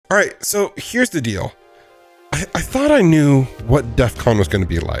All right, so here's the deal. I thought I knew what Defcon was going to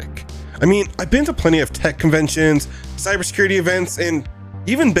be like. I mean, I've been to plenty of tech conventions, cybersecurity events, and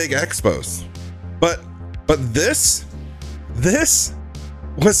even big expos. But this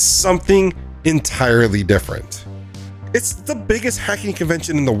was something entirely different. It's the biggest hacking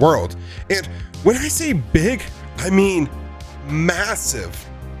convention in the world. And when I say big, I mean massive.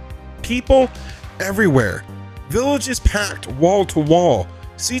 People everywhere. Villages packed wall to wall.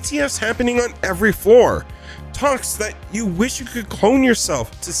 CTFs happening on every floor. Talks that you wish you could clone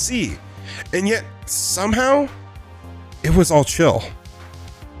yourself to see. And yet, somehow, it was all chill.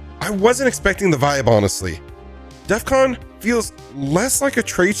 I wasn't expecting the vibe, honestly. Defcon feels less like a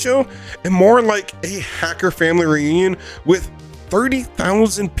trade show and more like a hacker family reunion with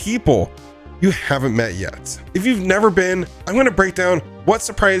 30,000 people you haven't met yet. If you've never been, I'm going to break down what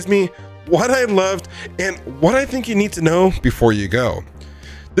surprised me, what I loved, and what I think you need to know before you go.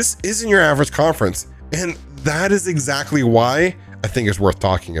 This isn't your average conference, and that is exactly why I think it's worth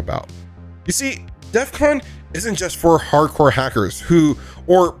talking about. You see, Defcon isn't just for hardcore hackers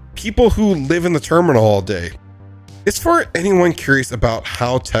or people who live in the terminal all day. It's for anyone curious about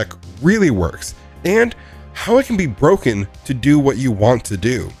how tech really works and how it can be broken to do what you want to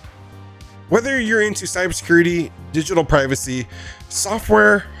do. Whether you're into cybersecurity, digital privacy,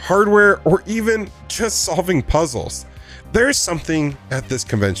 software, hardware, or even just solving puzzles, there's something at this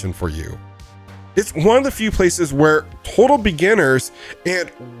convention for you. It's one of the few places where total beginners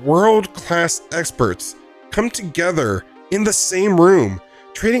and world-class experts come together in the same room,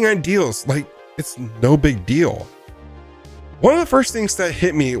 trading ideas like it's no big deal. One of the first things that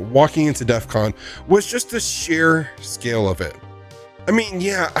hit me walking into Defcon was just the sheer scale of it. I mean,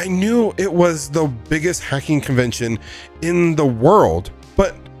 yeah, I knew it was the biggest hacking convention in the world,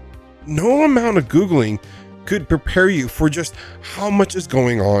 but no amount of Googling could prepare you for just how much is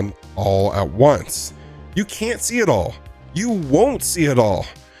going on all at once. You can't see it all. You won't see it all.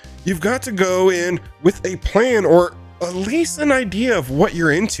 You've got to go in with a plan or at least an idea of what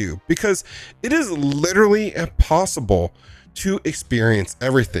you're into, because it is literally impossible to experience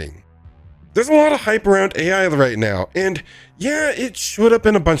everything. There's a lot of hype around AI right now, and yeah, it showed up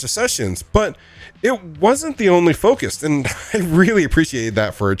in a bunch of sessions, but it wasn't the only focus, and I really appreciated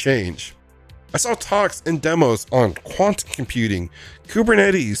that for a change. I saw talks and demos on quantum computing,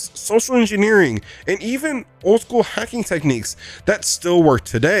 Kubernetes, social engineering, and even old school hacking techniques that still work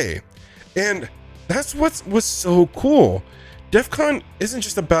today. And that's what was so cool. Defcon isn't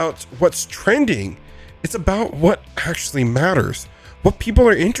just about what's trending, it's about what actually matters, what people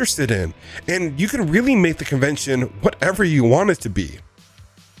are interested in, and you can really make the convention whatever you want it to be.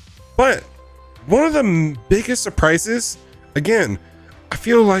 But one of the biggest surprises, again, I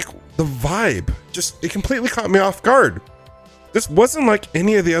feel like the vibe, it completely caught me off guard. This wasn't like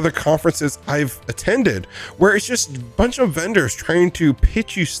any of the other conferences I've attended, where it's just a bunch of vendors trying to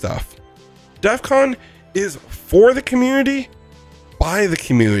pitch you stuff. Defcon is for the community, by the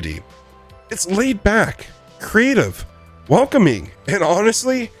community. It's laid back, creative, welcoming, and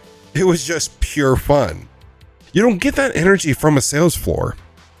honestly, it was just pure fun. You don't get that energy from a sales floor.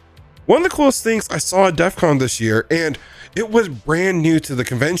 One of the coolest things I saw at Defcon this year, and it was brand new to the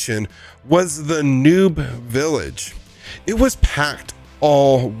convention, was the Noob Village. It was packed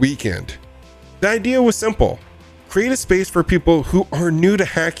all weekend. The idea was simple: create a space for people who are new to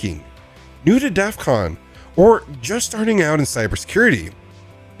hacking, new to Defcon, or just starting out in cybersecurity.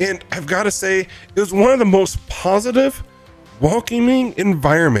 And I've got to say, it was one of the most positive, welcoming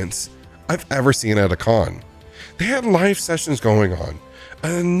environments I've ever seen at a con. They had live sessions going on, a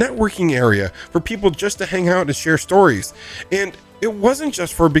networking area for people just to hang out and share stories. And it wasn't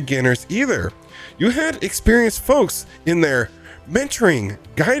just for beginners either. You had experienced folks in there mentoring,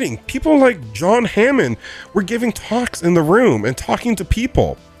 guiding. People like John Hammond were giving talks in the room and talking to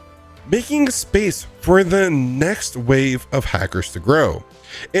people, making space for the next wave of hackers to grow.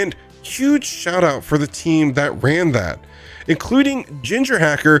 And huge shout out for the team that ran that, including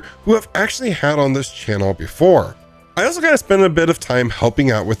GingerHacker, who I've actually had on this channel before. I also got to spend a bit of time helping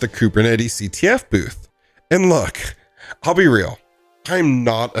out with the Kubernetes CTF booth. And look, I'll be real, I'm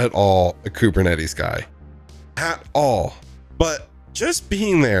not at all a Kubernetes guy. At all. But just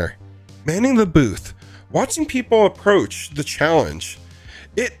being there, manning the booth, watching people approach the challenge,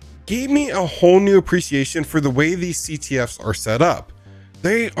 it gave me a whole new appreciation for the way these CTFs are set up.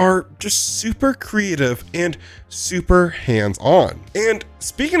 They are just super creative and super hands-on. And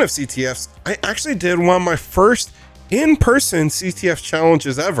speaking of CTFs, I actually did one of my first in-person CTF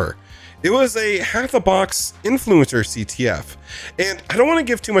challenges ever. It was a hack-the-box influencer CTF, and I don't want to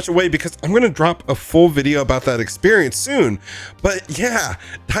give too much away because I'm going to drop a full video about that experience soon. But yeah,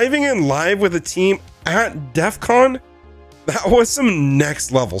 diving in live with a team at Defcon, that was some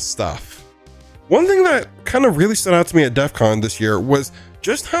next level stuff. One thing that kind of really stood out to me at Defcon this year was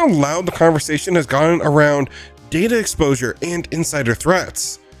just how loud the conversation has gotten around data exposure and insider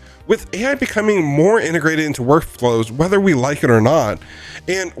threats. With AI becoming more integrated into workflows, whether we like it or not,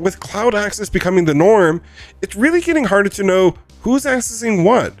 and with cloud access becoming the norm, it's really getting harder to know who's accessing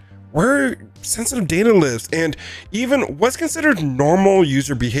what, where sensitive data lives, and even what's considered normal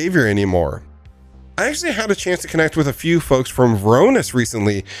user behavior anymore. I actually had a chance to connect with a few folks from Veronus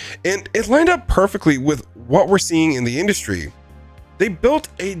recently, and it lined up perfectly with what we're seeing in the industry. They built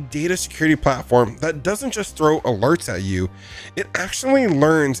a data security platform that doesn't just throw alerts at you, it actually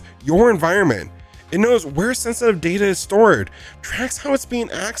learns your environment. It knows where sensitive data is stored, tracks how it's being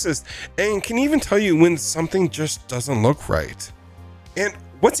accessed, and can even tell you when something just doesn't look right. And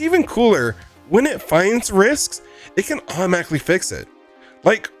what's even cooler, when it finds risks, it can automatically fix it.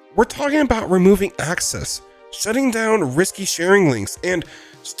 Like, we're talking about removing access, shutting down risky sharing links, and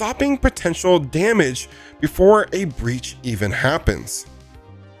stopping potential damage before a breach even happens.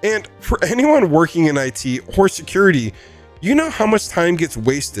 And for anyone working in IT or security, you know how much time gets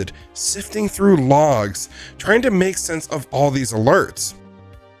wasted sifting through logs, trying to make sense of all these alerts.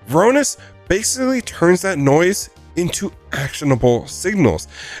 Veronus basically turns that noise into actionable signals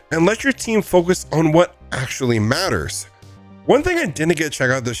and lets your team focus on what actually matters. One thing I didn't get to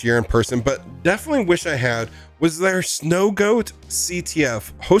check out this year in person, but definitely wish I had, was their Snowgoat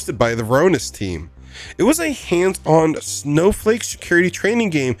CTF hosted by the Veronus team. It was a hands-on snowflake security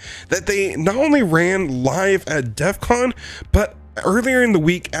training game that they not only ran live at Defcon, but earlier in the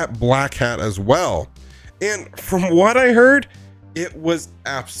week at Black Hat as well. And from what I heard, it was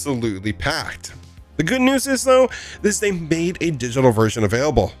absolutely packed. The good news is though, they made a digital version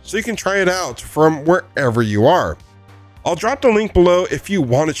available, so you can try it out from wherever you are. I'll drop the link below if you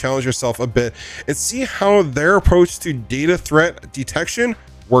want to challenge yourself a bit and see how their approach to data threat detection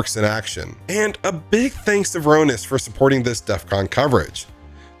works in action. And a big thanks to Veronus for supporting this Defcon coverage.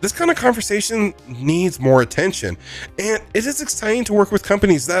 This kind of conversation needs more attention, and it is exciting to work with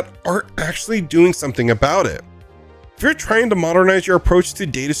companies that are actually doing something about it. If you're trying to modernize your approach to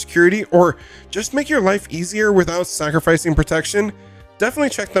data security or just make your life easier without sacrificing protection, definitely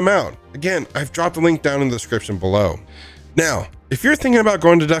check them out. Again, I've dropped the link down in the description below. Now, if you're thinking about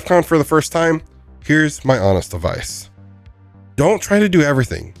going to Defcon for the first time, here's my honest advice. Don't try to do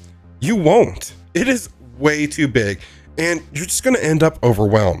everything. You won't. It is way too big, and you're just going to end up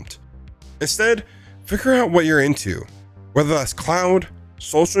overwhelmed. Instead, figure out what you're into. Whether that's cloud,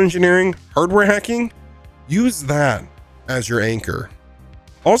 social engineering, hardware hacking, use that as your anchor.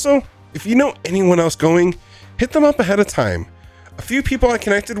 Also, if you know anyone else going, hit them up ahead of time. A few people I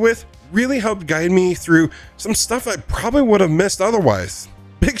connected with really helped guide me through some stuff I probably would have missed otherwise.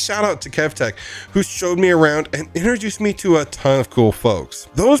 Big shout out to Kevtech, who showed me around and introduced me to a ton of cool folks.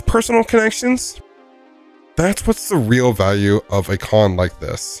 Those personal connections, that's what's the real value of a con like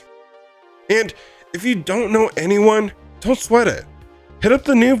this. And if you don't know anyone, don't sweat it. Hit up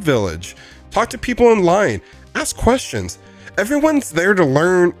the Noob Village, talk to people online, ask questions. Everyone's there to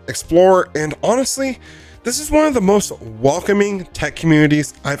learn, explore, and honestly, this is one of the most welcoming tech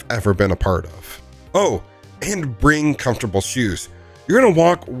communities I've ever been a part of. Oh, and bring comfortable shoes. You're gonna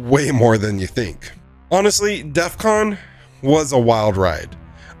walk way more than you think. Honestly, Defcon was a wild ride.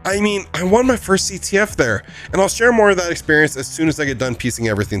 I mean, I won my first CTF there, and I'll share more of that experience as soon as I get done piecing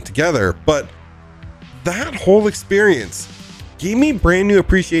everything together, but that whole experience gave me brand new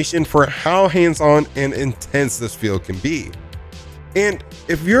appreciation for how hands-on and intense this field can be. And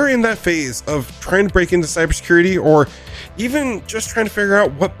if you're in that phase of trying to break into cybersecurity or even just trying to figure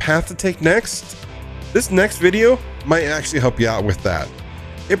out what path to take next, this next video might actually help you out with that.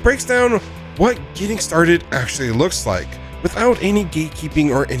 It breaks down what getting started actually looks like without any gatekeeping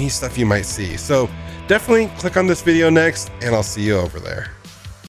or any stuff you might see. So definitely click on this video next, and I'll see you over there.